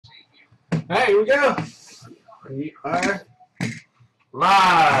Hey, here we go. We are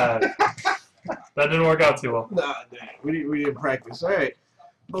live. That didn't work out too well. Nah, we didn't practice. All right.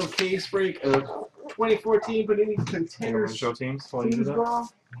 Little case break of 2014 Panini Contenders. Show teams while you do that. Draw.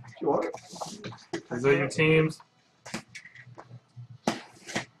 You want it? These are your teams.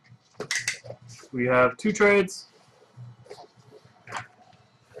 We have 2 trades.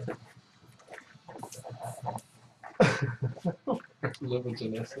 Living to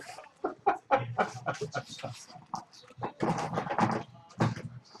this.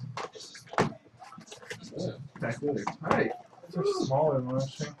 Back there. All right. They're smaller than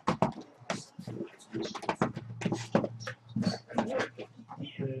last year.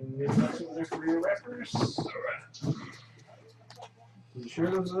 And these are for your wrappers. All right. You sure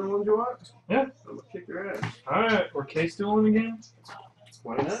those are the ones you want? Yeah. I'm gonna kick your ass. Alright, we're case dueling again?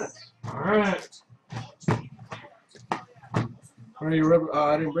 Why not? Alright. Where are your rubber? Oh,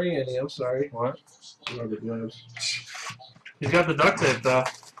 I didn't bring any. I'm sorry. What? Rubber gloves. He's got the duct tape though.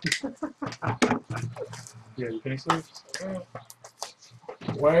 Yeah, you penny sleeves?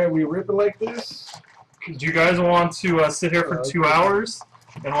 Why are we ripping like this? Do you guys want to sit here for 2 hours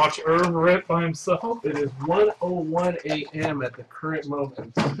and watch Irv rip by himself? It is 1:01 a.m. at the current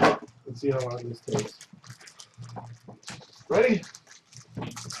moment. Let's see how long this takes. Ready?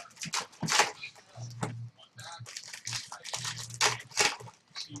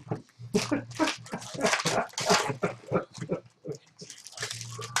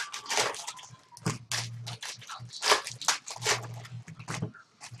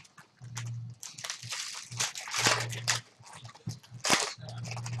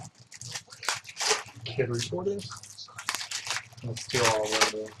 Kid reporters? Let's steal all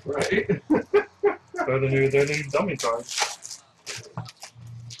of them. Right. They're the new dummy cards.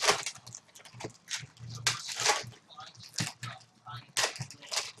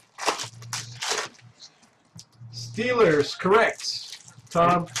 Steelers, correct.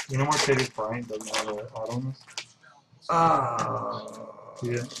 Tom. You know Martavis Bryant doesn't have an auto on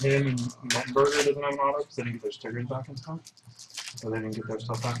this? Him and Mettenberger doesn't have an auto because they didn't get their stickers back in time. Or they didn't get their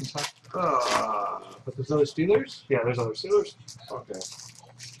stuff back in time. But there's other Steelers? Yeah, there's other Steelers. Okay.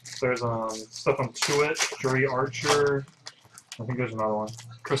 There's stuff on Tuitt, Drury Archer. I think there's another one.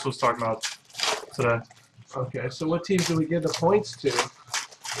 Chris was talking about today. Okay, so what teams do we give the points to?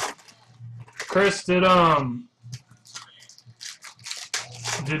 Chris, did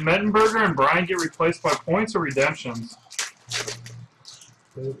Mettenberger and Bryant get replaced by points or redemptions?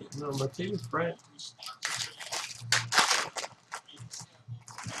 No, Martavis Bryant.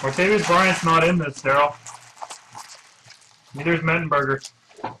 Martavis Bryant's not in this, Daryl. Neither is Mettenberger.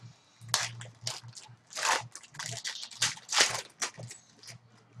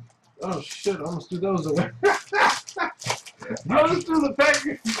 Oh shit, I almost threw those away. You almost threw the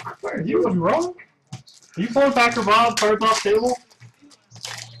Packer. You was wrong? Are you pulling Packer Bob cards off table?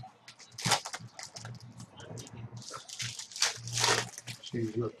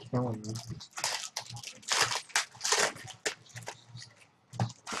 Jeez, you're killing me.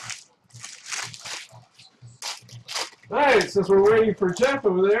 Alright, since we're waiting for Jeff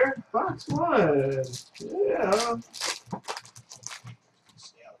over there, box 1. Yeah.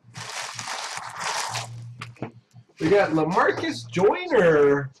 We got LaMarcus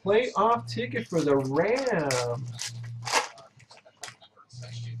Joyner, playoff ticket for the Rams.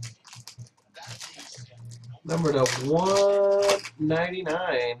 Number to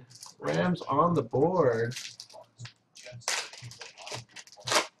 199. Rams on the board.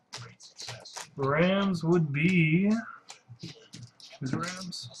 Rams would be... Who's the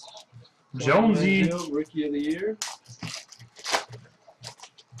Rams? Jonesy. Rookie of the Year.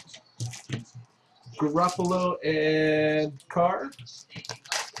 Garoppolo and Carr.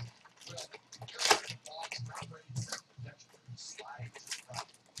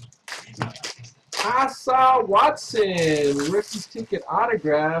 Asa Watson, rookie ticket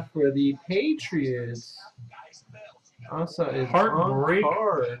autograph for the Patriots. Asa is Heartbreak on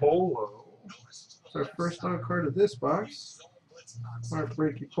card. Polo. It's our first on card of this box.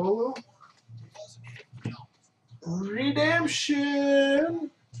 Heartbreaky Polo.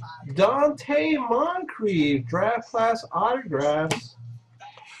 Redemption. Dante Moncrief, draft class autographs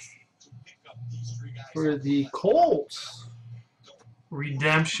for the Colts.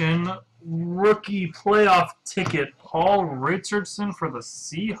 Redemption rookie playoff ticket, Paul Richardson for the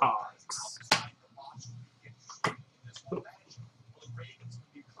Seahawks.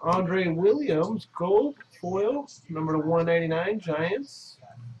 Andre Williams, gold foil, number to 199, Giants.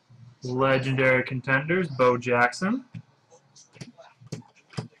 Legendary Contenders, Bo Jackson.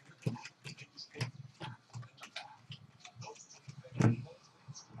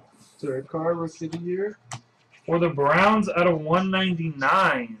 Third card, Rookie of the Year. For the Browns out of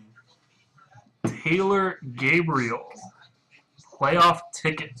 199, Taylor Gabriel. Playoff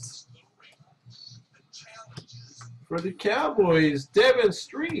ticket. For the Cowboys, Devin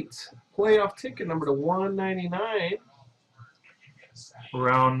Street. Playoff ticket number to 199.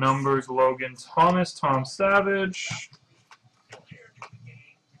 Round numbers, Logan Thomas, Tom Savage.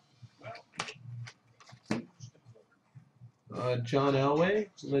 John Elway,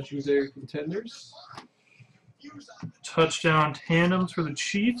 Legendary Contenders. Touchdown tandems for the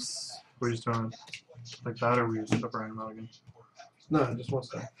Chiefs. We're just doing like that, or we just up Ryan Mulligan? No, just one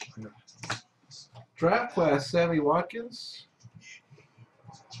star. Draft class, Sammy Watkins.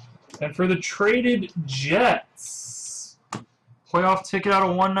 And for the traded Jets, playoff ticket out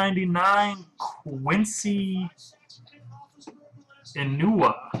of 199, Quincy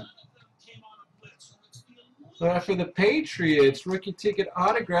Enua. For the Patriots, rookie ticket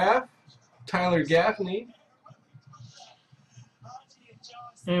autograph, Tyler Gaffney.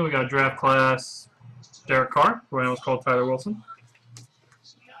 And we got draft class, Derek Carr, who I know is called Tyler Wilson.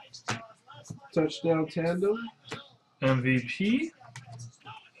 Touchdown tandem. MVP.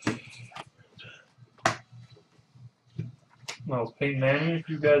 That was Peyton Manning, if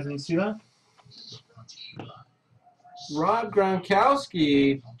you guys didn't see that. Rob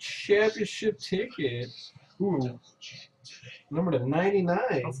Gronkowski, championship ticket. Ooh, Number to 99.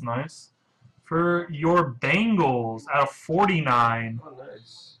 that's nice. For your Bengals, out of 49, Oh,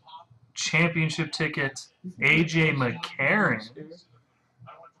 nice. championship ticket, AJ McCarron.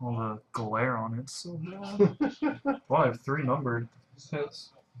 All the glare on it, so bad. Well, I have 3 numbered.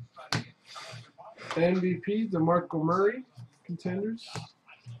 Yes. MVP, DeMarco Murray, Contenders.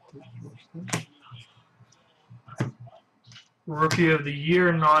 Rookie of the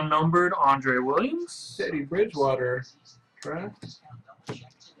Year, non-numbered, Andre Williams. Teddy Bridgewater, draft.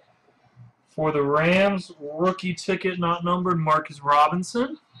 For the Rams, rookie ticket, not numbered, Marcus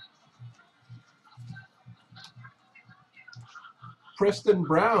Robinson. Preston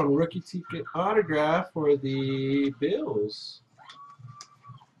Brown, rookie ticket autograph for the Bills.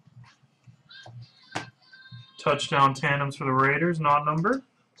 Touchdown tandems for the Raiders, not numbered.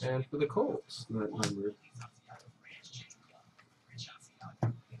 And for the Colts, not numbered.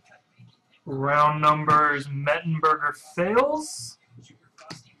 Round numbers, Mettenberger fails.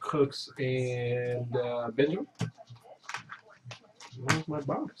 Cooks and Benjamin. Where's my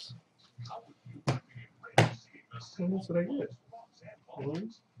box? How much did I get?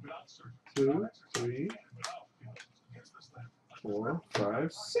 1, 2, 3, 4,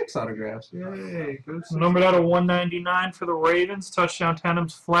 5, 6 autographs. Yay! Go Sixers. Numbered out of 199 for the Ravens. Touchdown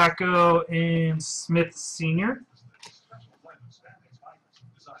tandems, Flacco and Smith Sr.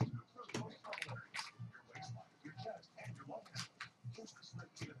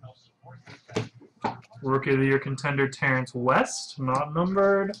 Rookie of the Year contender, Terrence West, not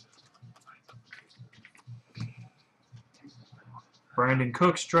numbered. Brandon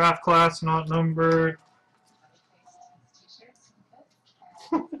Cooks, draft class, not numbered.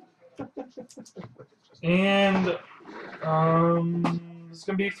 And this is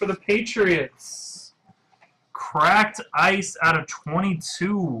going to be for the Patriots. Cracked ice out of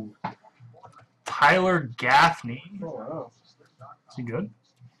 22. Tyler Gaffney. Oh, wow. Is he good?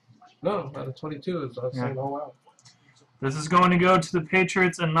 No, out of 22. I was saying, oh, wow. This is going to go to the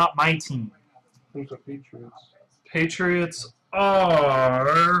Patriots and not my team. Who's the Patriots? Patriots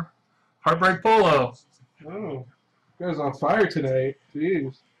are Heartbreak Polo. Oh, you guys on fire tonight.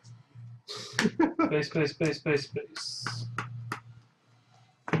 Jeez. Space.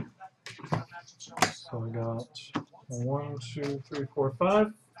 So we got 1, 2, 3, 4,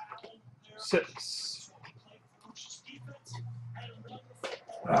 5, 6.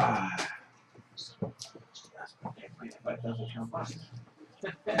 Ah.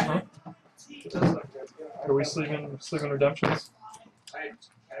 Are we sleeping redemptions? I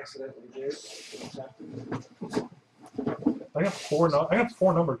accidentally did. I got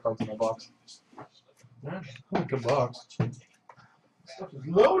 4 numbered cards in my box. Nice. Oh, good box. Stuff is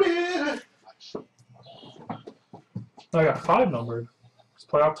loaded. I got 5 numbered. It's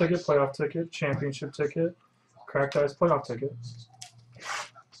playoff ticket, championship ticket, cracked ice playoff ticket.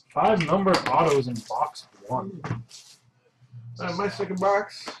 5 numbered autos in box 1. My second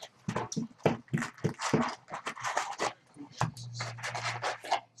box.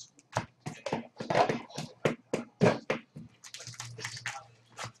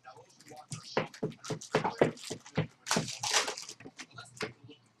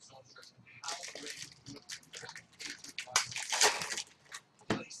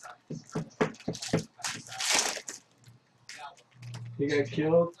 He got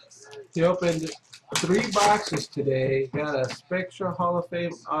killed. He opened 3 boxes today. Got a Spectra Hall of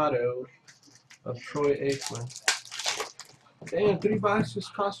Fame auto of Troy Aikman. Damn, 3 boxes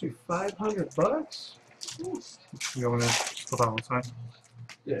cost you $500? You want to put that on the side?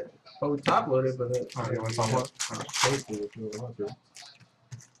 Yeah. Oh, we top loaded, but Oh, you want to top load?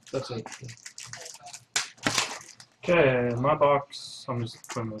 That's it. Okay, my box. I'm just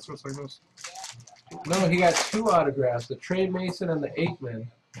putting this just like this. No, he got 2 autographs, the Trey Mason and the Aikman.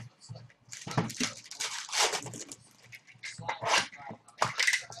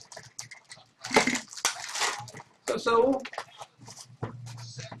 So.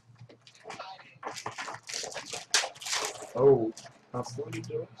 Oh, That's what you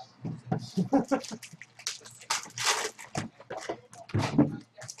do.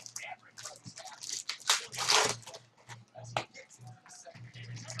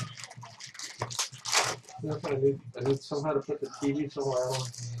 I need somehow to put the TV somewhere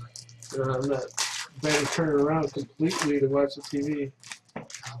else. I'm not ready to turn it around completely to watch the TV.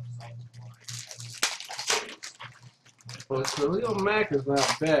 Well, the Leo Mack is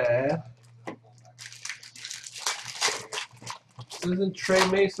not bad. Isn't Trey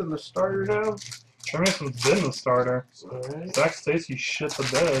Mason the starter now? Trey Mason's been the starter. Alright. Zach Stacy shit the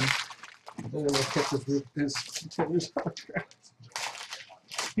bed. And then I kept his autograph.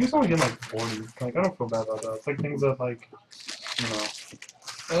 He was only getting like 40. Like, I don't feel bad about that. It's like things that, like, you know.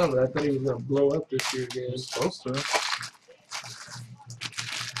 I don't know, I thought he was going to blow up this year again. He's supposed to.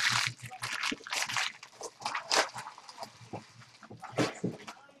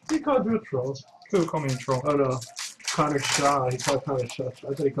 He called you a troll. Who call me a troll? Oh no, Connor Shaw. He called Connor Shaw. I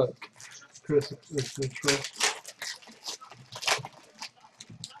thought he called Chris a troll.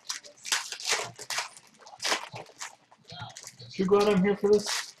 Did you glad I'm here for this?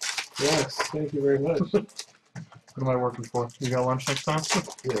 Yes, thank you very much. What am I working for? You got lunch next time?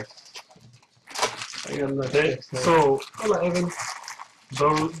 Yes. I got enough. They, so, hello, Evan.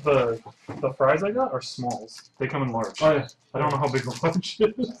 those, the fries I got are smalls. They come in large. Oh, yeah. I don't know how big the lunch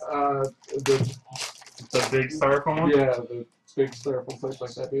is. The big styrofoam one? Yeah, the big styrofoam plates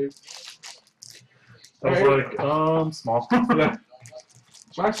like that big. I was Alright. like, small. Yeah.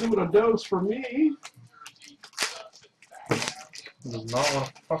 Actually, with a dose for me. Does not want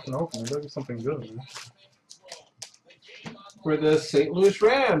to fucking open it. There's something good in there. For the St. Louis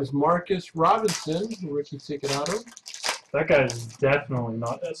Rams, Marcus Robinson, rookie ticket auto. That guy's definitely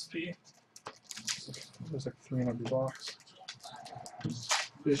not SP. There's like 3 in every box.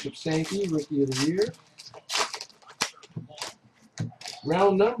 Bishop Sankey, rookie of the year.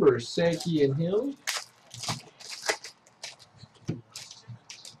 Round numbers, Sankey and Hill.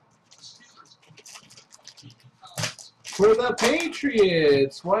 For the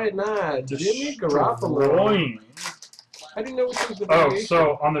Patriots, why not? Jimmy Garoppolo. I didn't know which was the variation.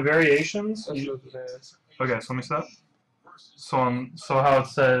 So on the variations, That's what it is. okay, so let me see that. So how it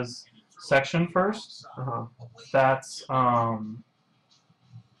says section first, that's the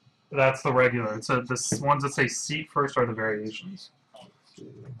regular. It's the ones that say seat first are the variations,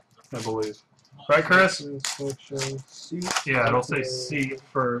 I believe. Right, Chris? Yeah, it'll say seat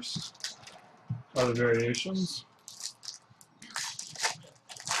first are the variations.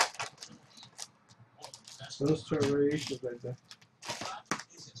 Those 2 variations right there.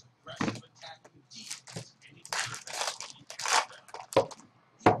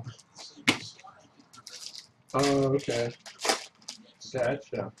 Oh, okay.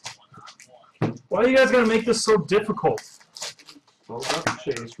 Gotcha. Why are you guys gonna make this so difficult? Hold up,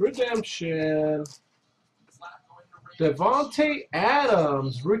 Chase. Redemption. Devontae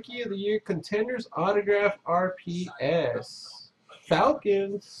Adams, Rookie of the Year, Contenders, Autograph, RPS.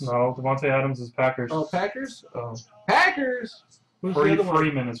 Falcons. No, Devontae Adams is Packers. Oh, Packers? Oh. Packers! Who's the other one?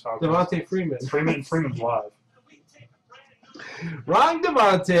 Freeman is Falcons. Devontae Freeman. Freeman's live. Wrong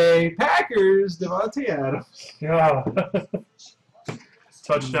Devontae. Packers. Devontae Adams. Yeah.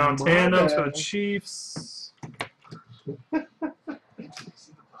 Touchdown My tandems for the bad. Chiefs.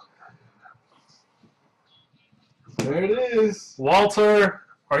 There it is. Walter,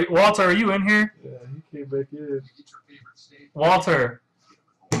 are you in here? Yeah, he came back in. Walter,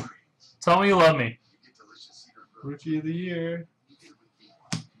 tell me you love me. Rookie of the Year.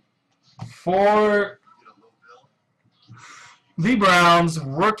 For the Browns,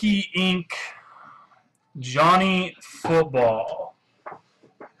 Rookie Inc. Johnny Football.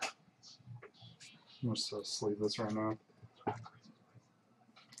 I'm just going to sleeve this right now.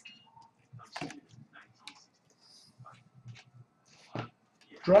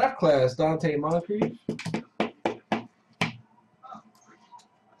 Draft class, Dante Moncrief.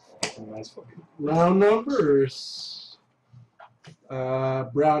 Nice fucking. Round numbers.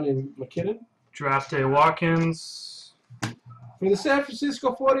 Brown and McKinnon. Draft Day Watkins. For the San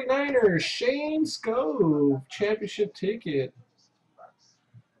Francisco 49ers, Shane Scove, championship ticket.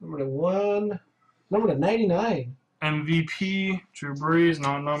 Number to 1. Number to 99. MVP, Drew Brees,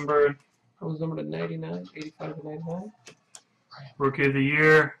 not numbered. That was number to 99, 85 to 99. Rookie of the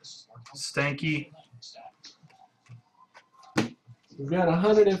Year, Stanky. We've got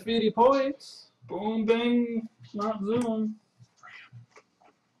 150 points. Boom, bang, not zoom.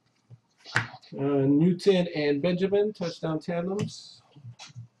 Newton and Benjamin, touchdown tandems.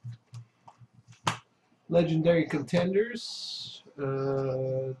 Legendary Contenders,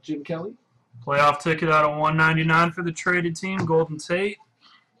 Jim Kelly. Playoff ticket out of 199 for the traded team, Golden Tate.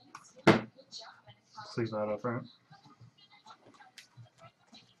 Please not up, right?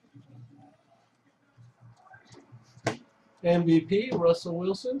 MVP, Russell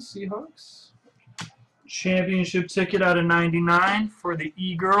Wilson, Seahawks. Championship ticket out of 99 for the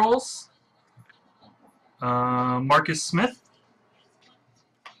E-Girls. Marcus Smith.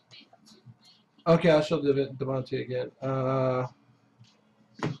 Okay, I'll show Devontae again.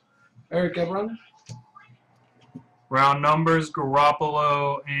 Eric Ebron. Round numbers,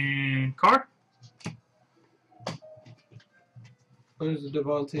 Garoppolo and Carr. There's the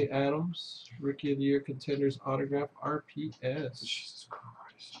Devontae Adams, Rookie of the Year Contenders autograph RPS. Jesus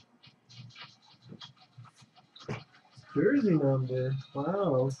Christ. Jersey number.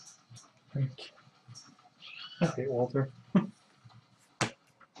 Wow. I hate Walter.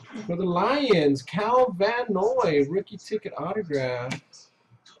 For the Lions, Cal Van Noy, rookie ticket autograph.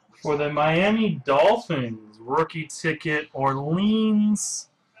 For the Miami Dolphins, rookie ticket, Orleans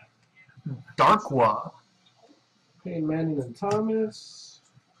Darkwa. Payne Manning and Thomas.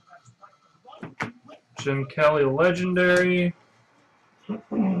 Jim Kelly, legendary.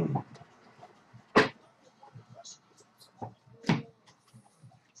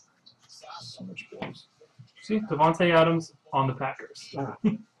 So much balls. See, Devontae Adams on the Packers. Ah.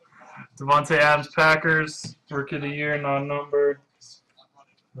 Devontae Adams, Packers, rookie of the year, non-numbered.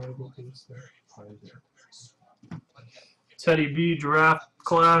 Teddy B, draft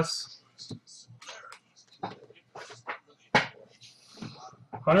class.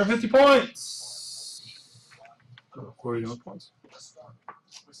 150 points. 41 points.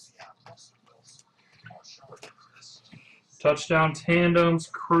 Touchdown tandems,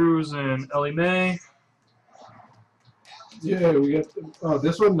 Cruz and Ellie Mae. Yeah, we got. Oh,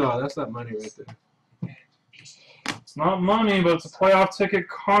 this one? No, that's not money right there. It's not money, but it's a playoff ticket.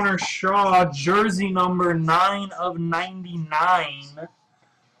 Connor Shaw, jersey number 9 of 99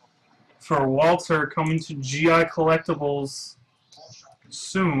 for Walter, coming to GI Collectibles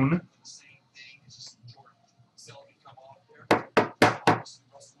soon.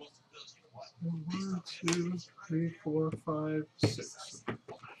 One, two, three, 4, 5, 6.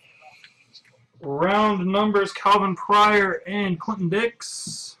 Round numbers, Calvin Pryor and Clinton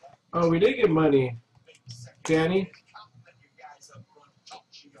Dix. Oh, we did get money. Danny.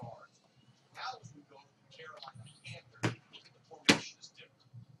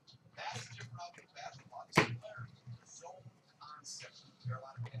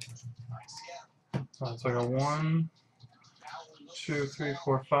 So I got 1, 2, 3,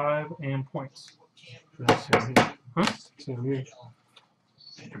 4, 5, and points. Huh? Same here.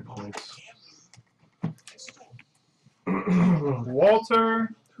 Points.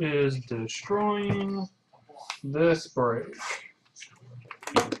 Walter is destroying this break.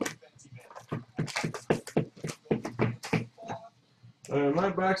 My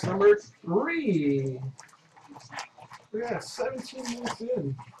box number 3. We got 17 minutes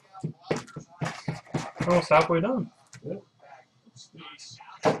in. Almost halfway done. Yep.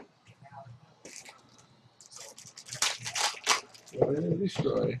 Wine and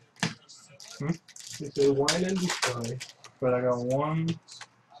destroy. They say wine and destroy. But I got 1,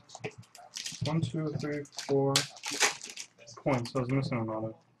 2, 3, 4 points. So I was missing an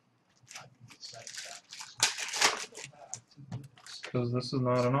auto. Because this is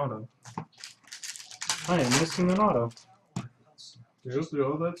not an auto. I am missing an auto. You go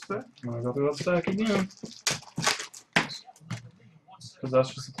through all that stuff? I'm going to go through that stack again. Because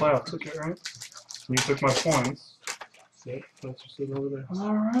that's just a playoff ticket, right? You took my points. Yep, that's just sitting over there.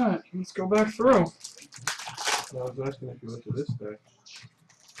 Alright, let's go back through. I was asking if you went to this stack.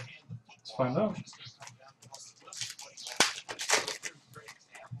 Let's find out.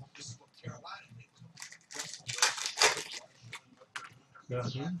 Yeah.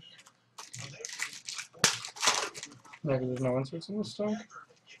 Yeah, because there's no inserts in this stack.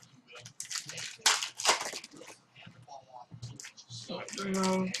 So,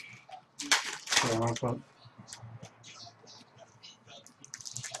 yeah, I'll put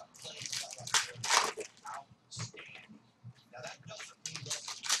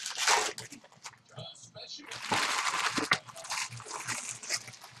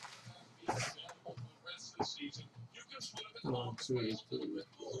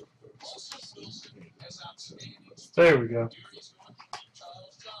There we go.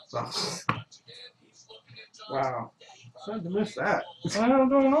 Wow. How'd you miss that? I don't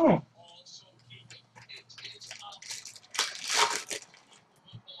know.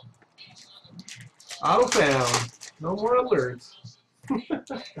 Auto found. No more alerts.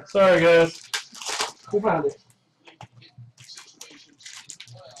 Sorry, guys. Who found it?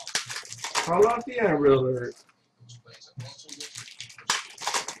 Call off the Amber Alert.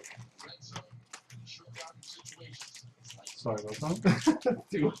 Sorry about that.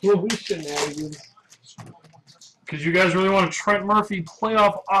 Dude, what we shenanigans. Because you guys really want a Trent Murphy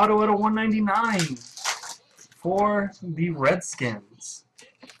playoff auto at a 199 for the Redskins.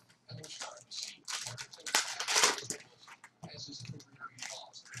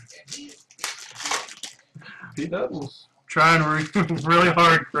 He doubles. Trying really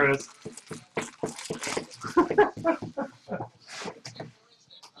hard, Chris.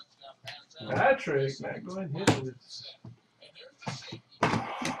 Patrick, Matt, go ahead and hit it.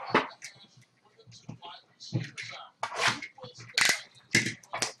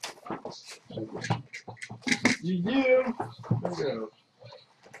 You. There we go.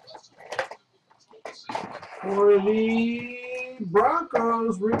 For the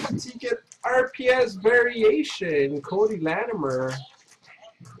Broncos, rookie ticket RPS variation, Cody Latimer.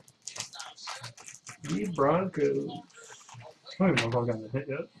 The Broncos. I don't even know if I've gotten a hit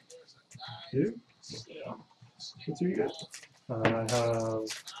yet. You? Yeah. What's who you got? I have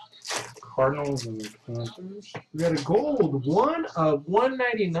Cardinals and Panthers. We got a gold, 1 of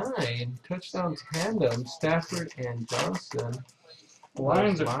 199, touchdown tandem, Stafford and Johnson.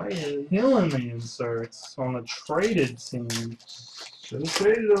 Lions are killing the inserts on the traded team. Should have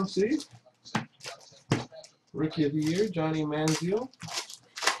traded them, see? Rookie of the Year, Johnny Manziel.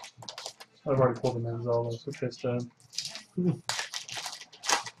 I've already pulled the Manziel, so pissed at.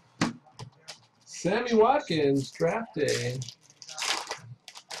 Sammy Watkins, draft day.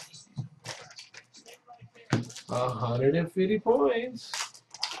 150 points.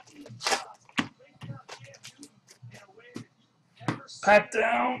 Pat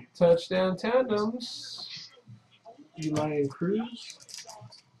down. Touchdown tandems. Eli and Cruz.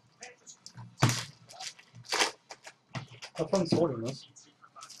 Have fun sorting this.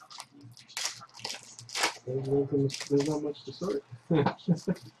 There's not much to sort.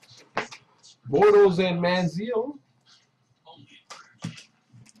 Bortles and Manziel.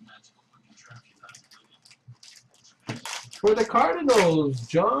 For the Cardinals,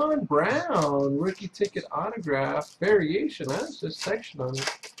 John Brown, rookie ticket autograph variation. That's just section on it.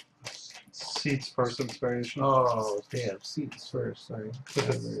 Seats first of its variation. Oh, damn, seats first. Sorry.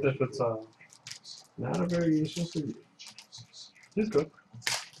 If it's not a variation for you. He's good.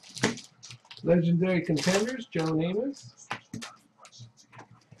 Legendary Contenders, Joe Namath.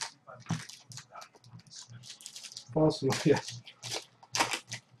 False, yeah.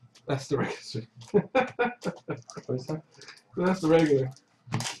 That's the regular. That's the regular.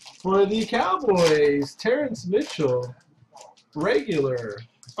 For the Cowboys, Terrence Mitchell, regular.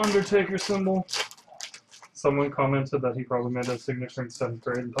 Undertaker symbol. Someone commented that he probably made a signature in 7th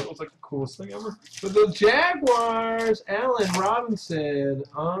grade and thought it was like the coolest thing ever. For the Jaguars, Allen Robinson,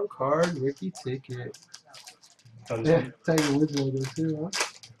 on card rookie ticket. Yeah, Tiger Woods one of those too, huh?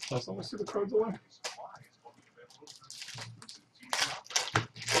 Let's almost see the cards away.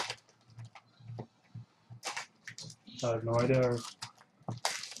 I have no idea.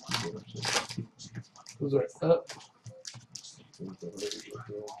 Those are up.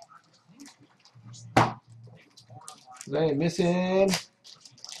 I ain't missing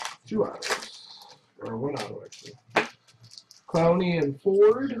 2 autos. Or 1 auto, actually. Clowney and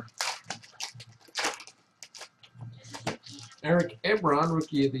Ford. Eric Ebron,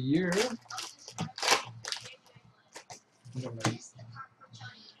 Rookie of the Year.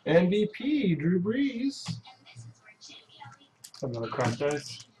 MVP, Drew Brees. Another crack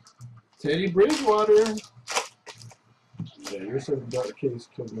dice. Teddy Bridgewater. Yeah, you're sort of dark case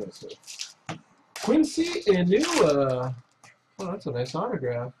killed myself. Quincy Enua. Oh, that's a nice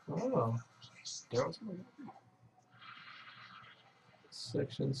autograph. Oh.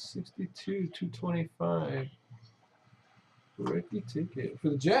 Section 62, 225. Rookie ticket for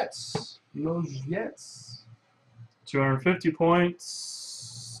the Jets. Los Jets. 250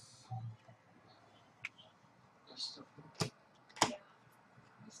 points.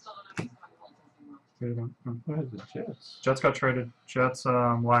 What is the Jets? Jets got traded. Jets,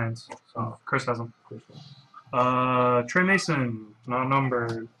 Lions. So Chris has them. Trey Mason, not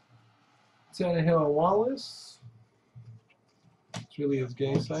numbered. Tannehill and Wallace. It's really his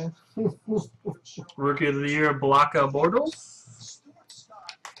gang sign. Rookie of the Year, Blaka Bortles.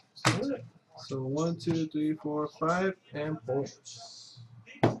 Alright. So 1, 2, 3, 4, 5, and points.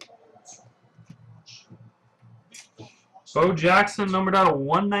 Bo Jackson, numbered out of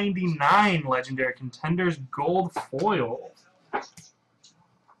 199, Legendary Contenders Gold Foil.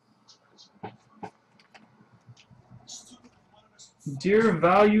 Dear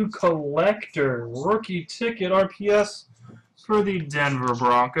Value Collector, rookie ticket RPS for the Denver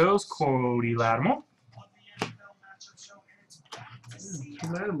Broncos, Cody Latimer.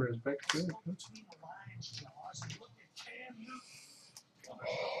 Latimer is back good.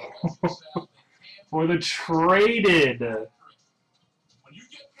 For the traded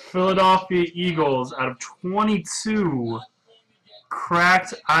Philadelphia Eagles, out of 22,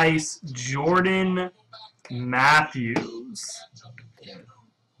 cracked ice, Jordan Matthews.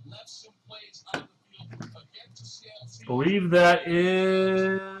 Believe that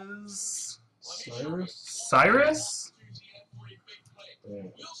is Cyrus?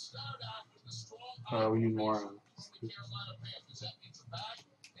 Yeah. We need more.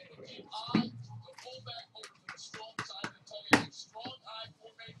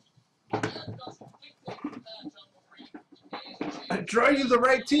 I draw you the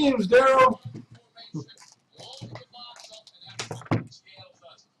right teams, Daryl.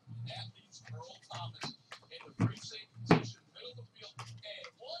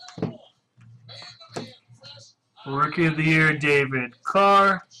 Rookie of the Year, David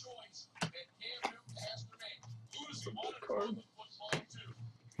Carr.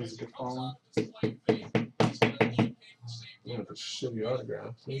 Is it falling? Yeah, the shitty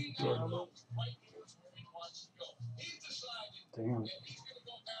autograph. Damn.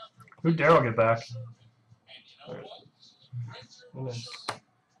 Who'd Daryl get back? Nice.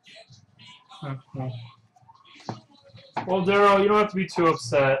 Well, Daryl, you don't have to be too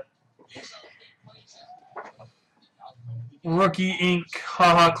upset. Rookie Ink,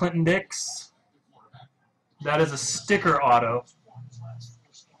 haha, Clinton Dix. That is a sticker auto.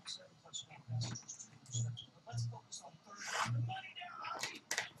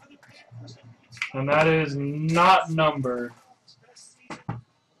 And that is not numbered.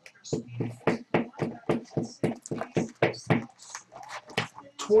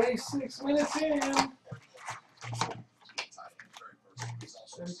 "26 minutes in."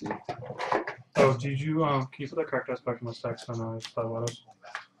 Oh, did you, can you put that correct ass back in the stacks on five letters?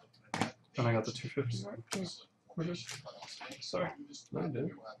 And I got the 250, right? Yeah, we're good. Sorry. No, I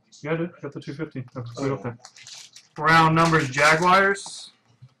did. Yeah, I did. Got the 250. That's right up there. Round numbers, Jaguars.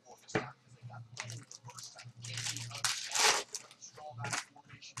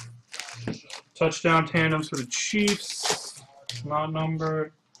 Touchdown tandems for the Chiefs. Not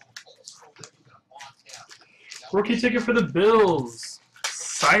numbered. Rookie ticket for the Bills.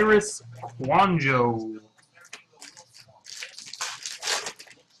 Cyrus Kwanjo.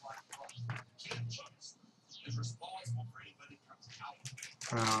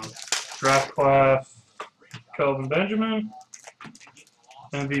 Draft class, Kelvin Benjamin.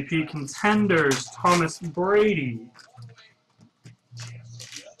 MVP Contenders, Thomas Brady.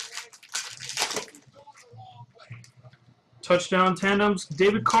 Touchdown tandems,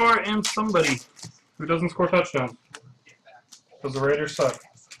 David Carr and somebody who doesn't score touchdowns. Because the Raiders suck.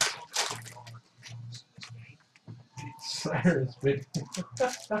 Cyrus, baby.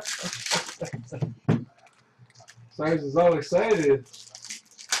 Cyrus is all excited.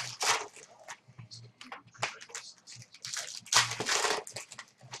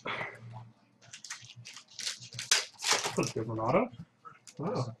 That's a different auto.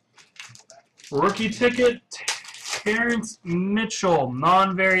 Wow. Rookie ticket, Terrence Mitchell,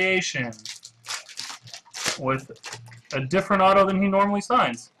 non-variation. With a different auto than he normally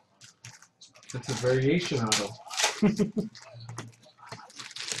signs. It's a variation auto.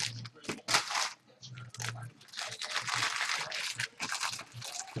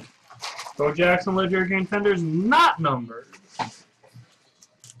 Bo Jackson, Legendary Contenders, not numbered.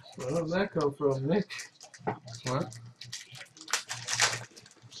 Where did that come from, Nick? What?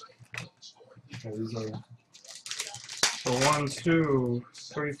 Oh, these are... So 1, 2,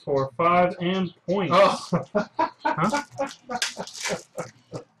 3, 4, 5, and point. Oh! Huh?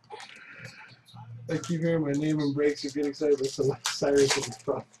 I keep hearing my name and breaks and get excited about so Cyrus at the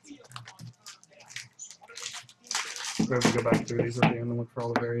top. We have to go back through these at the end and look for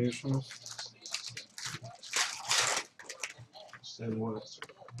all the variations. And what?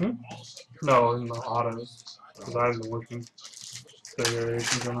 No, in the autos. Because I haven't been looking. The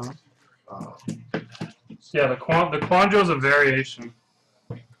variations or not. Yeah, the Kwanjo's a variation.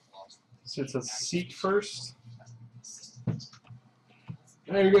 So it's a seat first.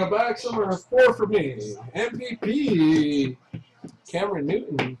 There you go, back. Summer 4 for me. MVP. Cameron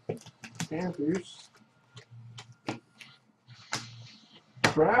Newton. Panthers.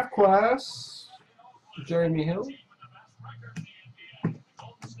 Draft class, Jeremy Hill.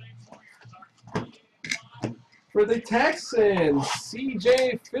 For the Texans,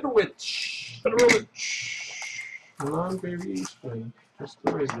 CJ Fidowich. Non-variation. Just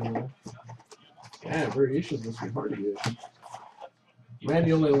the regular. Yeah, variations must be hard to get.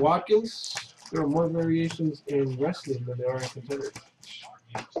 Manuel and Watkins. There are more variations in wrestling than there are in Contenders.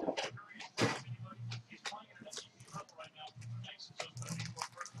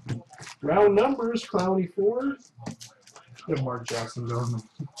 Round numbers, Clowney 4. If Mark Jackson going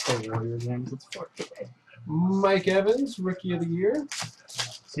to Warrior games, it's fucked up. Mike Evans, Rookie of the Year.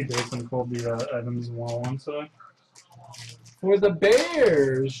 See, Bateman pulled the Evans 101 today. For the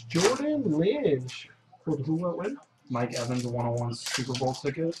Bears, Jordan Lynch. For who, what, when? Mike Evans 101 Super Bowl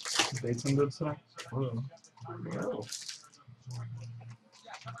ticket. Bateman did today. Oh.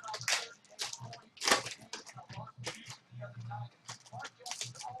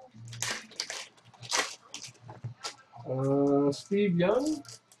 Wow. Steve Young,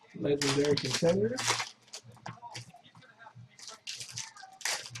 legendary contender.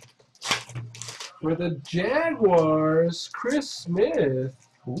 For the Jaguars, Chris Smith.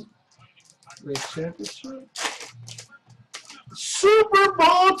 Who? The championship. Super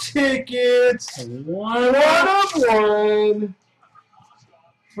Bowl tickets. One of one.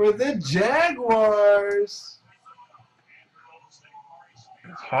 For the Jaguars.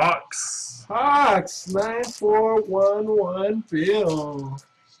 Hawks. Hawks, 9411 Bill.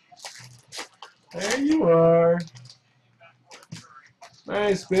 There you are.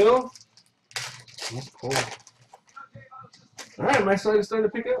 Nice, Bill. That's cool. All right, my side is starting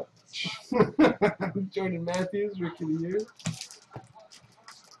to pick up. Jordan Matthews, Rookie of the Year.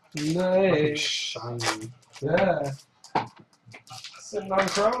 Nice. Shiny. Yeah. Sitting on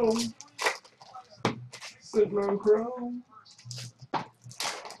Chrome. Sitting on Chrome.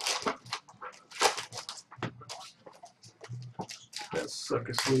 That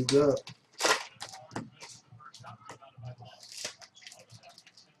sucker sleeved up.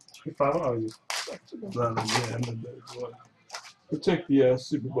 Oh, you. Protect the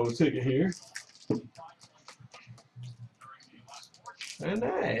Super Bowl ticket here. Very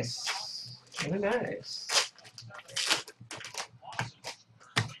nice. Very nice.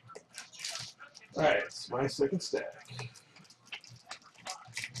 Alright, it's my second stack.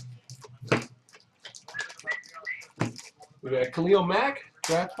 We got Khalil Mack,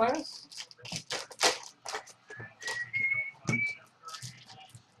 draft class.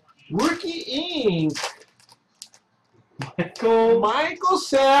 Rookie Ink. Michael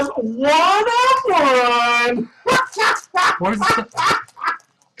Sam, 1 of 1. What is that?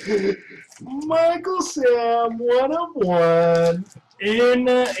 Michael Sam, 1 of 1. In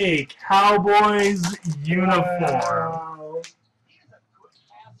a Cowboys uniform. Wow.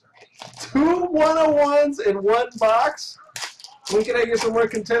 2 1-of-1s in one box. When can I get some more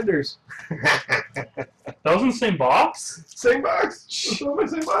contenders? That was in the same box? Same box. What's wrong with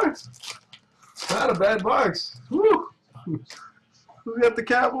same box? Not a bad box. Woo. Who got the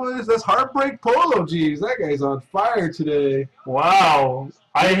Cowboys? That's Heartbreak Polo. Jeez, that guy's on fire today. Wow.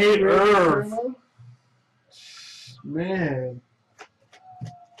 I hate Irv. Man.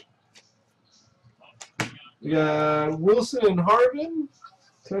 We got Wilson and Harvin.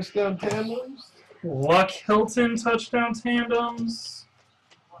 Touchdown tandems. Luck Hilton touchdown tandems.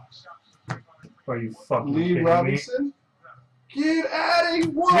 Are you fucking Lee kidding Robinson. Get out of here.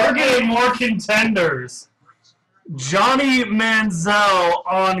 me? We're getting more contenders. Johnny Manziel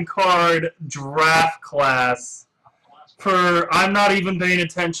on card draft class for I'm not even paying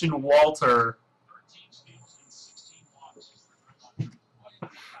attention Walter.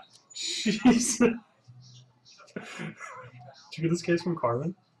 Jesus. Did you get this case from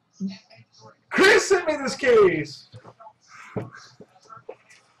Carvin? Chris sent me this case.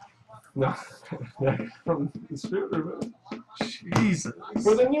 No. From the Spirit. Jesus.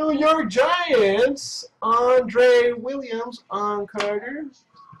 For the New York Giants, Andre Williams on Carter.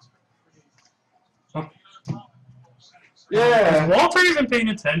 Huh. Yeah. Is Walter even paying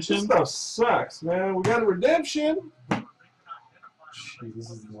This attention? stuff sucks, man. We got a redemption. Jeez, this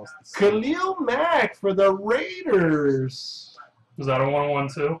is the most. Khalil Mack for the Raiders. Is that a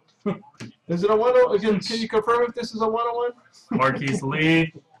 1-1 too? Is it a 101? Can you confirm if this is a 101? Marquise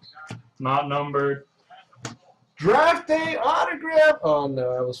Lee, not numbered. Draft day autograph. Oh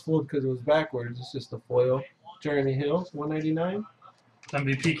no, I was fooled because it was backwards. It's just a foil. Jeremy Hill, 199.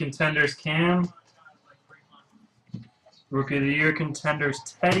 MVP contenders Cam. Rookie of the Year contenders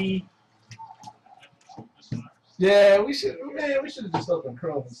Teddy. Yeah, we should. Man, we should have just opened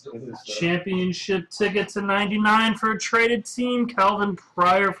Chrome instead of this stuff. Championship ticket to 99 for a traded team. Calvin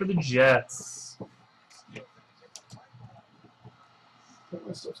Pryor for the Jets.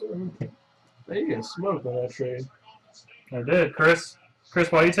 Hey, you getting smoked on that trade. I did, Chris.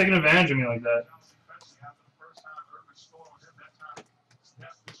 Chris, why are you taking advantage of me like that?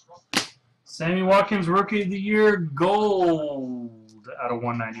 Sammy Watkins, Rookie of the Year, gold out of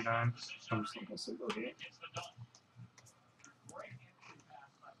 199. I'm just looking at single here.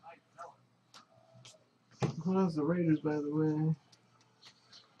 Who has the Raiders, by the way?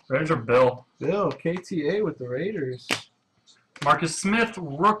 Raiders are Bill. Bill, KTA with the Raiders. Marcus Smith,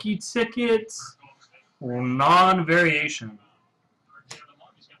 rookie ticket, non-variation.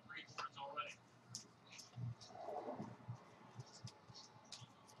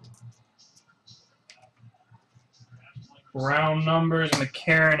 Round numbers,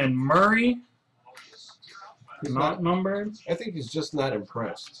 McCarron and Murray. He's Not numbered. I think he's just not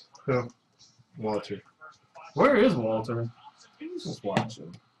impressed. Who? Walter. Where is Walter? He's just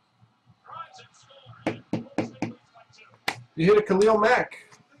watching. You hit a Khalil Mack.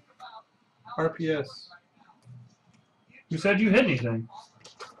 RPS. Who said you hit anything?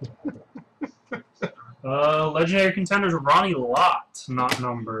 Legendary Contenders, Ronnie Lott, not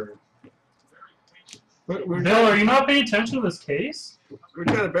numbered. Bill, are you not paying attention to this case? We're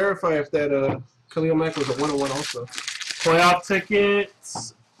trying to verify if that Khalil Mack was a 101 also. Playoff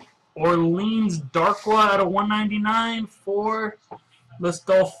tickets, Orleans Darkwa out of 199 for the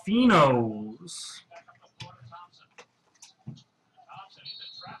Dolphinos.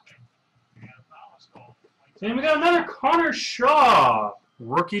 And we got another Connor Shaw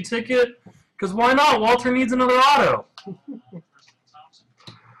rookie ticket, because why not? Walter needs another auto.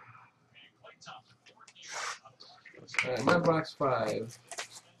 Alright, my box 5.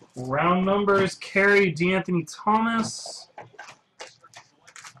 Round numbers, Carey, D'Anthony Thomas.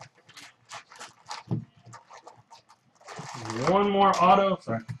 One more auto,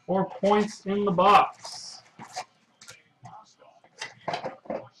 sorry, 4 points in the box.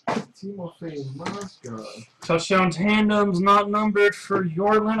 Timofey Mozgov. Touchdown tandems not numbered for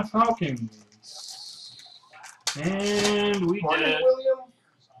your Atlanta Falcons. And we did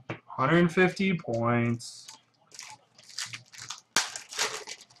 150 points.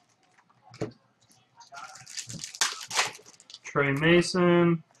 Trey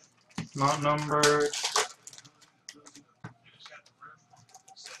Mason, not numbered.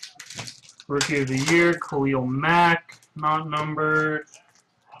 Rookie of the Year, Khalil Mack, not numbered.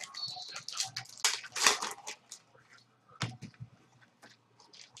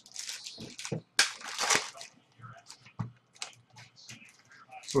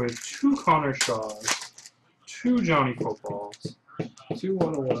 So we have 2 Connor Shaws, 2 Johnny Footballs, 2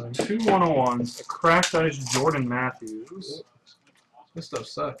 101. 2 101s, a cracked ice Jordan Matthews. This stuff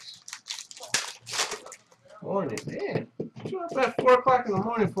sucks. Morning, man. What you up at 4 o'clock in the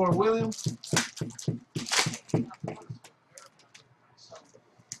morning for, William?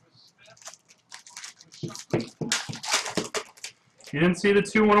 You didn't see the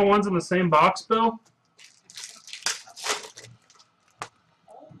 2 101s in the same box, Bill?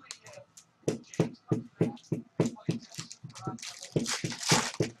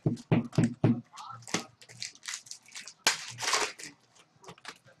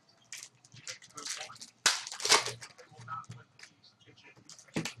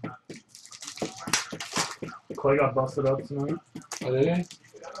 Clay got busted up tonight. Oh, did he?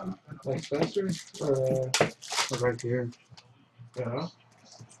 Like Spencer? Or, Right here. yeah.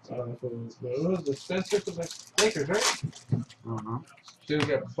 It was the Spencer for the Lakers, right? I don't know. Dude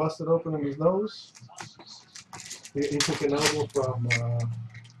got busted open in his nose. He took an elbow from,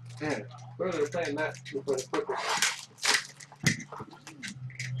 man, where they were playing that for the Clippers.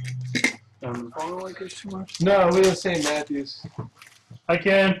 Follow Lakers too much? No, we didn't say Matthews. I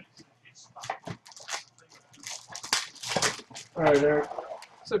can. Alright, Eric.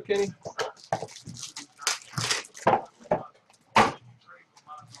 What's up, Kenny?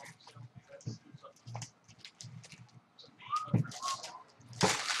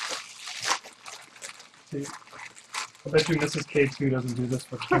 I bet you Mrs. K2 doesn't do this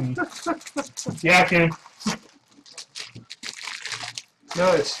for Kenny. Yeah, I can.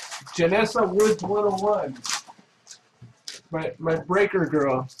 No, it's Janessa Woods 101. My breaker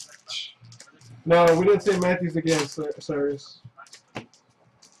girl. No, we didn't say Matthews again, sirs.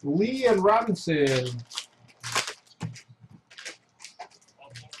 Lee and Robinson.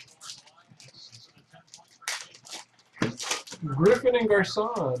 Griffin and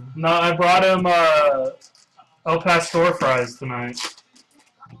Garcon. No, I brought him El Pastor fries tonight.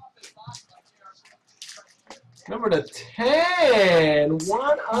 Number to 10.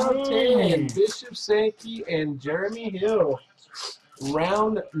 1 of 10. Bishop Sankey and Jeremy Hill.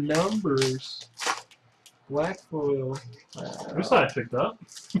 Round numbers. Black foil. Whose side I picked up?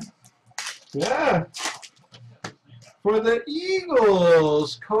 Yeah. For the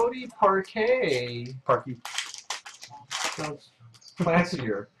Eagles, Cody Parquet. Parky. Sounds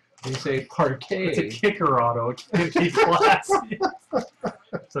classier. You say parquet. It's a kicker auto. It can't be classy.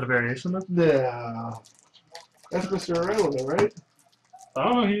 Is that a variation then? No. That's Mr. Irrelevant, right? I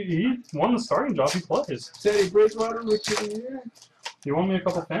don't know. He won the starting job. He plays. Teddy Bridgewater, Rookie of the Year. He won me a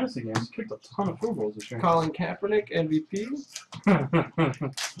couple fantasy games. He kicked a ton of field goals this year. Colin Kaepernick, MVP.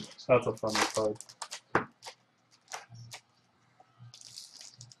 That's a fun card.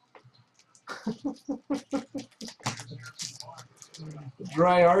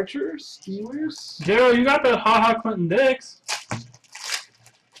 Dry Archer, Steelers. Gerald, you got that Ha Clinton Dix.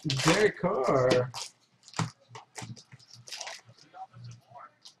 Derek Carr.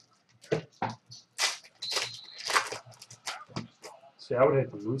 See, I would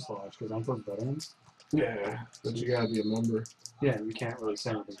hate the Moose Lodge because I'm those veterans. Yeah, but you gotta be a member. Yeah, you can't really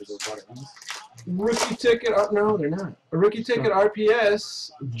say anything because they're veterans. Rookie ticket, no, they're not. A rookie ticket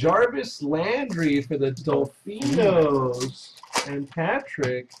RPS, Jarvis Landry for the Dolphinos. And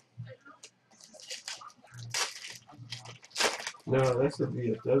Patrick. No, that's the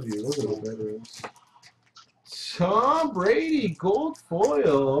VFW. Those are the veterans. Tom Brady, gold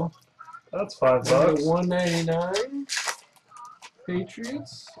foil. That's $5. 199.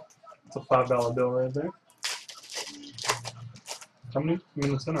 Patriots. It's a $5 bill right there. How many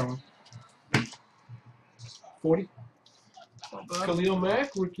minutes in are we? 40. Khalil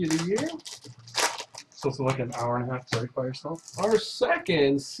Mack, Rookie of the Year. Supposed to like an hour and a half break by yourself? Our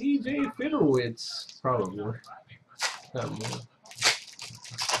second, CJ Fidorowicz. Probably more. Not more.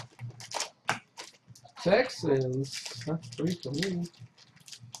 Texans. That's 3 for me.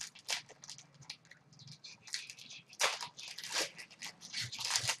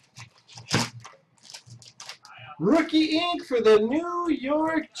 Rookie ink for the New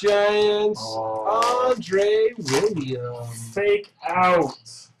York Giants, Andre Williams. Fake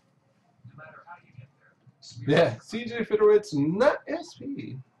out. Yeah, CJ Fidorowicz, not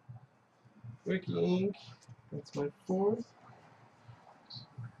SP. Rookie ink. That's my 4th.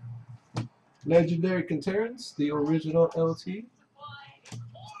 Legendary Contenders, the original LT.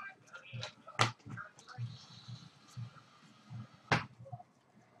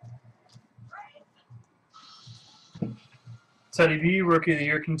 Teddy B, Rookie of the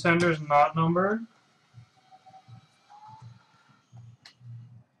Year Contenders, not numbered.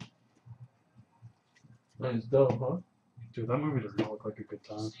 That's dope, huh? Dude, that movie does not look like a good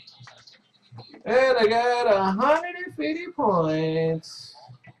time. And I got 150 points.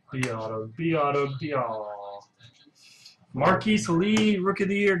 B-Auto, B-Auto, B-Auto. Marquise Lee, Rookie of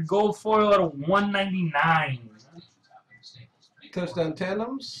the Year, gold foil out of 199. Touchdown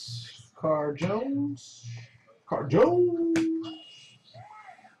tandems. Carr Jones. Carr Jones.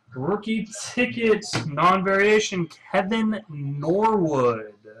 Rookie ticket, non-variation, Kevin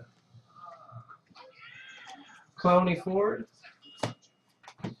Norwood. Clowney Ford.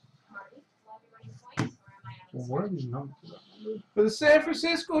 What are these numbers? For the San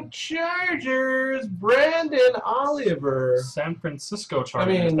Francisco Chargers, Brandon Oliver. San Francisco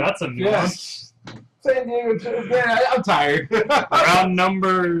Chargers. I mean, that's a new yes. San Diego Chargers. I'm tired. one. Round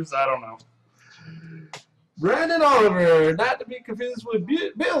numbers, I don't know. Brandon Oliver, not to be confused with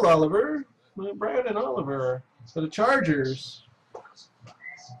Bill Oliver, but Brandon Oliver for the Chargers.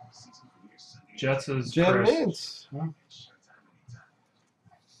 Jets is Jen Chris. Mintz. Huh?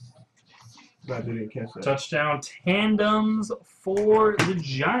 Glad you didn't catch that. Touchdown tandems for the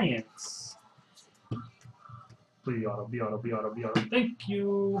Giants. B-Auto, B-Auto, B-Auto, B-Auto. Thank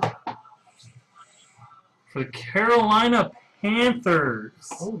you. For the Carolina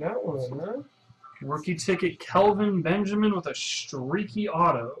Panthers. Oh, that one, huh? Rookie ticket, Kelvin Benjamin with a streaky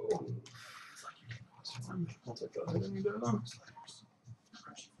auto. I'll take that.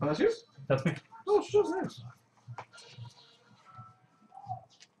 Oh, that's you? That's me. Oh, sure, nice.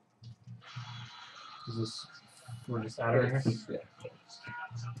 Is this, we're just adding here? Yeah.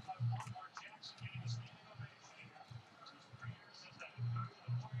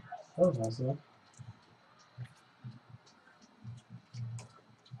 That was nice of them.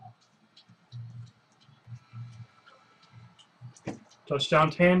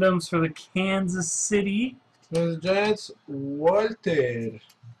 Touchdown tandems for the Kansas City. The Giants, Walter.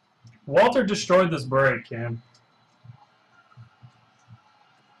 Walter destroyed this break, Cam.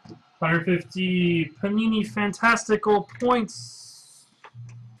 150 Panini Fantastical points.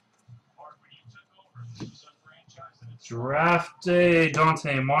 Draft day,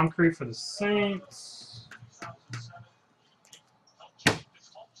 Dante Moncrief for the Saints.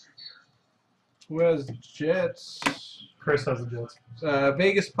 Who has Jets? Chris has the Jets.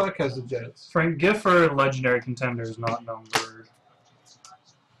 Vegas Puck has the Jets. Frank Gifford, legendary contenders, not numbered.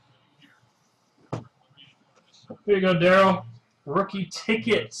 Here you go, Daryl. Rookie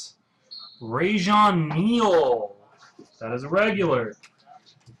ticket. Rajon Neal. That is a regular.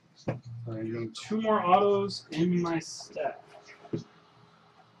 I'm getting 2 more autos in my stack.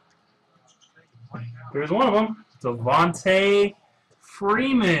 Here's one of them. Devontae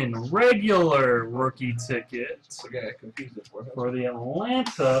Freeman, regular rookie ticket Okay, I confused it for him. for the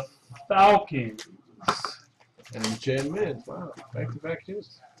Atlanta Falcons. And Jen Mint. Wow, back-to-back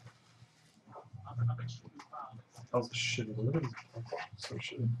hits. That was a shitty one. So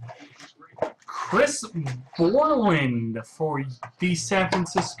shitty. Chris Borland for the San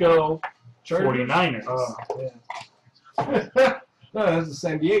Francisco 49ers. Oh, yeah. No, that's the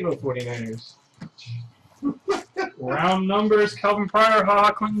San Diego 49ers. Round numbers, Calvin Pryor,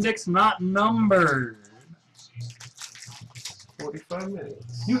 Clinton Dix, not numbered. 45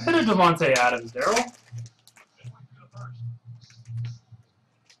 minutes. You hit a Devontae Adams, Daryl.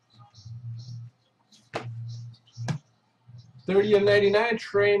 $30/99,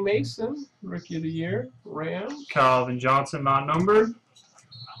 Trey Mason, Rookie of the Year, Rams. Calvin Johnson, not numbered.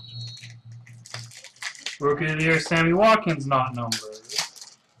 Rookie of the Year, Sammy Watkins, not numbered.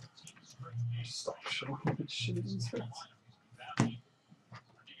 Stop showing me the shit inserts.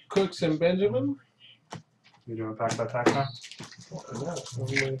 Cooks and Benjamin. You doing pack by pack now? I'm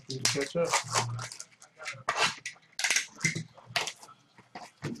waiting for you to catch up.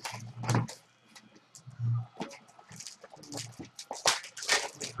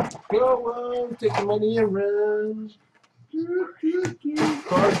 Go on, take the money and run.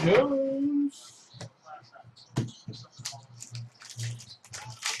 Car Jones.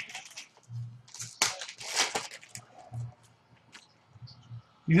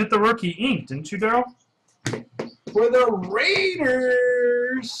 You hit the rookie ink, didn't you, Daryl? For the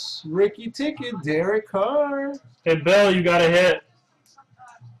Raiders, rookie ticket, Derek Carr. Hey, Bill, you got a hit.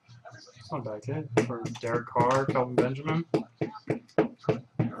 It's not a bad hit for Derek Carr, Kelvin Benjamin.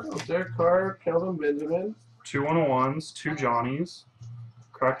 Oh, Derek Carr, Kelvin Benjamin. 2 101s, 2 Johnnies.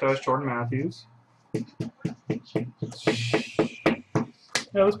 Cracked Ice, Jordan Matthews.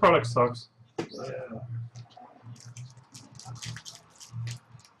 Yeah, this product sucks. Yeah.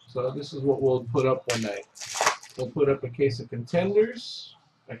 So this is what we'll put up one night. We'll put up a case of Contenders,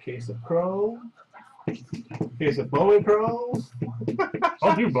 a case of Chrome, a case of Bowman Chrome,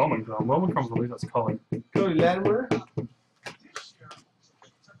 I'll do Bowman Chrome. Bowman Chrome's the least that's colored. Cody Latimer.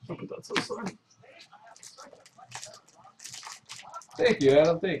 I'll put that to the side. Thank you,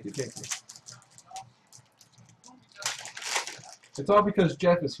 Adam. Thank you. It's all because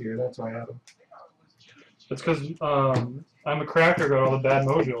Jeff is here. That's why, Adam. It's because I'm a cracker, got all the bad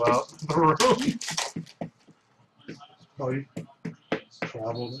mojo out of the room. Oh, you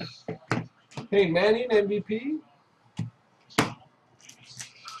traveled. Hey, Manning, MVP.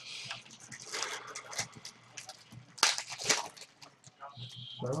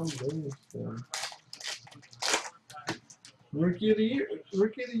 Rookie of the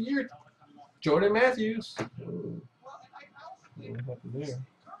Year, Jordan Matthews. Oh, what happened there?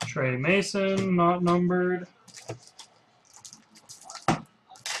 Trey Mason, not numbered.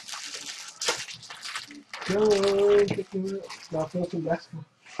 Now filtering basketball.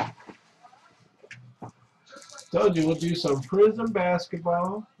 Told you we'll do some Prism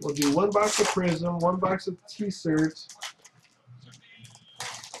basketball. We'll do 1 box of Prism, 1 box of T-shirts.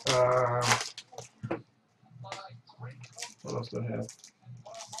 What else do I have?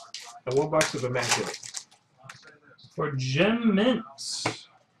 And 1 box of Immaculate. For Gem Mint,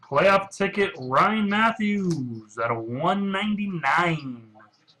 playoff ticket, Ryan Matthews at a 199.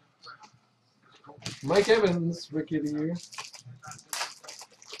 Mike Evans, Rookie of the Year.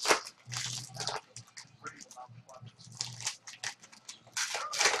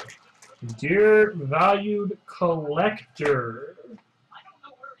 Dear Valued Collector,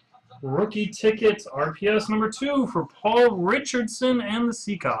 rookie tickets, RPS number 2 for Paul Richardson and the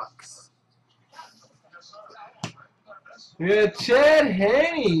Seacocks. Yeah, Chad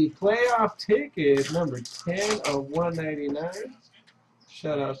Henne, playoff ticket, number 10 of 199.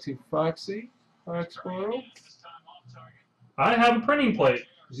 Shout out to Foxy, Foxborough. I have a printing plate,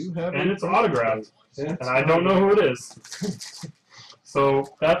 You have and it's autographed, and I don't know who it is. So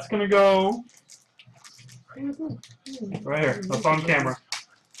that's going to go right here. That's on camera.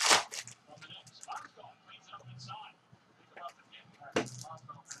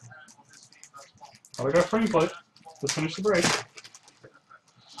 Autograph printing plate. Let's finish the break.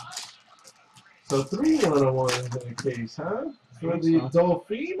 So 3 101s in the case, huh? For the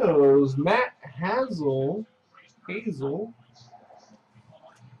Dolphinos, Matt Hazel.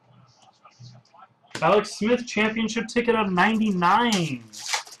 Alex Smith championship ticket of 99.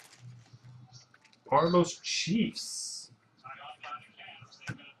 Carlos Chiefs.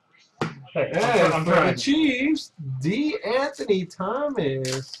 Hey, And I'm for the trying. Chiefs, D. Anthony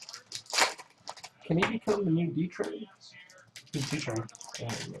Thomas. Can he become the new D-Train? Who's he trying?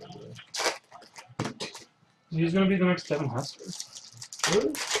 He's going to be the next Devin Hester.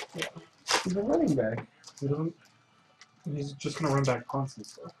 Really? Yeah. He's a running back. He doesn't. He's just going to run back punts and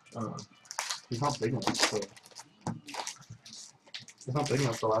stuff. He's not big enough. So. He's not big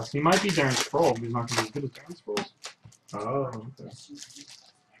enough to last. He might be Darren Sproles, but he's not going to be as good as Darren Sproles. Oh, okay.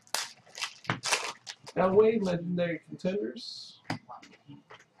 Elway, legendary contenders.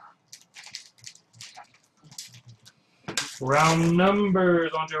 Round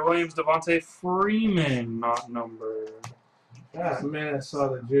numbers: Andre Williams, Devontae Freeman, not numbered. Ah, man, I saw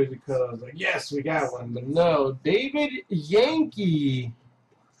the jersey color. I was like, yes, we got one. But no, David Yankee.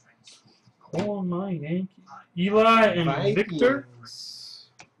 Oh my Yankee. Eli and Vikings. Victor,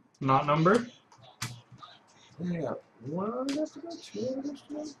 not numbered. Yeah, one yesterday, 2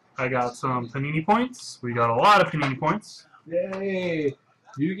 yesterday. I got some Panini points. We got a lot of Panini points. Yay!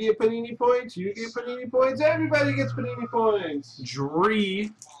 You get Panini points, you get Panini points, everybody gets Panini points!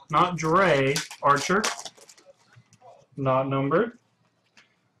 Dree, not Dre, Archer, not numbered.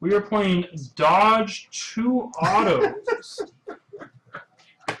 We are playing Dodge 2 Autos.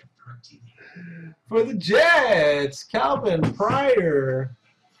 For the Jets, Calvin Pryor.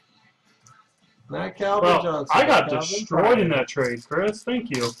 Not Calvin Johnson. I got Calvin destroyed Pryor. in that trade, Chris. Thank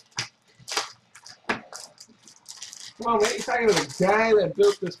you. Come on, man. You're talking to the guy that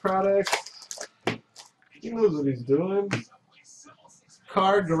built this product. He knows what he's doing.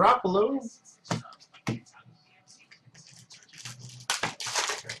 Card Garoppolo.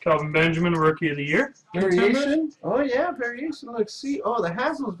 Calvin Benjamin, Rookie of the Year. Variation. Oh, yeah, variation. Look, see. Oh, the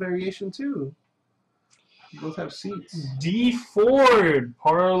Hazel's variation, too. You both have seats. D. Ford,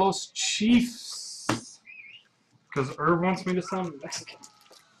 Carlos Chiefs. Because Herb wants me to sound Mexican.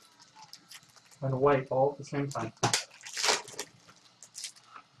 And white all at the same time.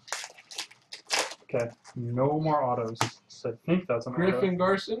 Okay, no more autos. So I think that's an Griffin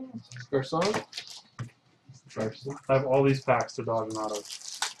auto. Garson. I have all these packs to dodge an auto.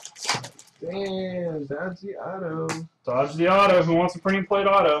 Damn, that's the auto. Dodge the auto. Who wants a printing plate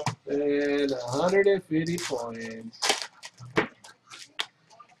auto? And 150 points.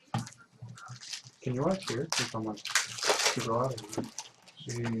 Can you watch here? Since I'm like super auto.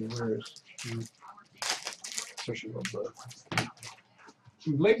 See, where's So she loves that.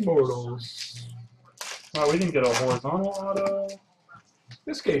 Blake Bortles? Oh, we didn't get a horizontal auto.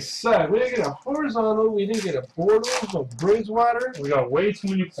 This case sucked. We didn't get a horizontal. We didn't get a Bortles or Bridgewater. We got way too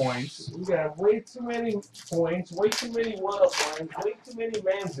many points. We got way too many points. Way too many one-of-ones. Way too many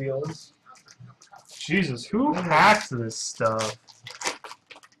Manziels. Jesus, who hacked this stuff?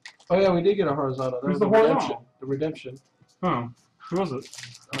 Oh yeah, we did get a horizontal. That Who's was the redemption. horizontal? The redemption. Oh, who was it?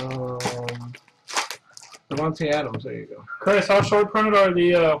 Devontae Adams. There you go. Chris, how short printed are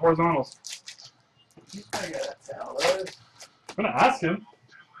the horizontals? I gotta tell us. I'm gonna ask him.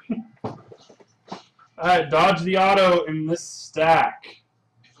 Alright, dodge the auto in this stack.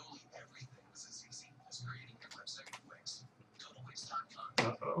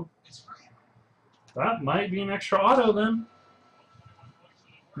 Uh-oh. That might be an extra auto then.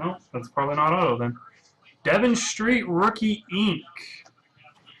 No, that's probably not auto then. Devon Street Rookie Inc.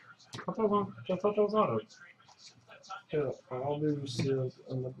 I thought that was auto. Yeah, all the seals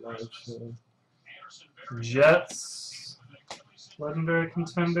on the blind. So. Jets. Legendary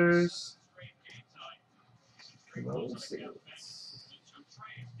Contenders. No seals.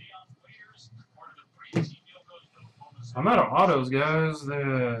 I'm out of autos, guys.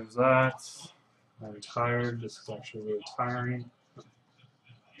 There's that. I'm tired. This is actually really tiring.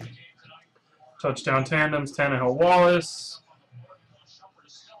 Touchdown tandems, Tannehill Wallace.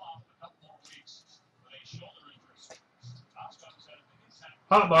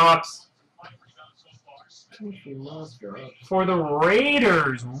 Hot box. For the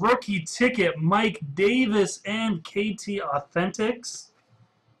Raiders, rookie ticket, Mike Davis and KT Authentics.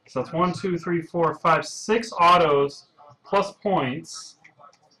 So that's 1, 2, 3, 4, 5, 6 autos plus points.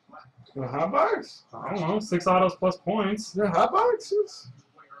 The hot box? I don't know, 6 autos plus points. The hot boxes?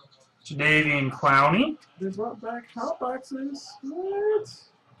 Jadavian Clowney. They brought back hot boxes. What?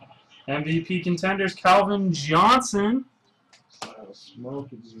 MVP contenders, Calvin Johnson. Wow,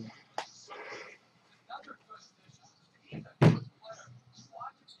 smoking you.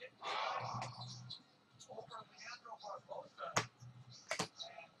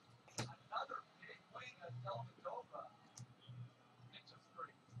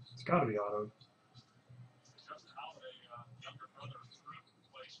 It's got to be auto.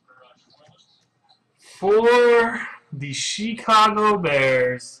 For the Chicago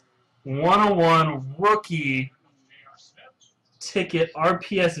Bears, 101 rookie ticket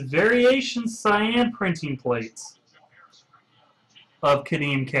RPS variation cyan printing plates of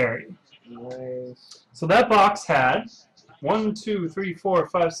Kadeem Carey. Nice. So that box had 1, 2, 3, 4,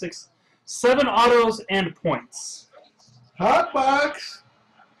 5, 6, 7 autos and points. Hot box.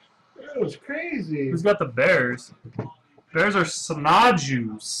 That was crazy. Who's got the Bears? Bears are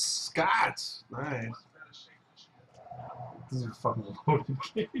Snodjuice. Scott's. Nice. This is a fucking loaded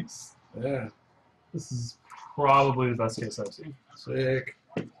case. Yeah. This is probably the best case I've seen. Sick.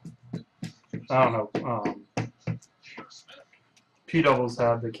 I don't know. P Doubles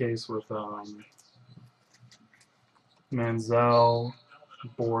had the case with Manziel,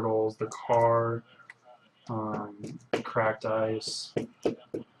 Bortles, the car, cracked ice.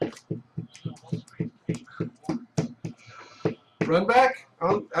 Run back?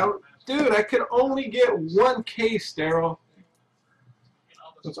 Dude, I could only get one case, Daryl.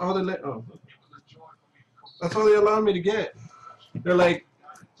 That's all they That's all they allowed me to get. They're like,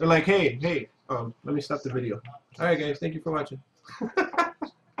 hey, let me stop the video. All right, guys, thank you for watching.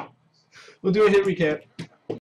 We'll do a hit recap.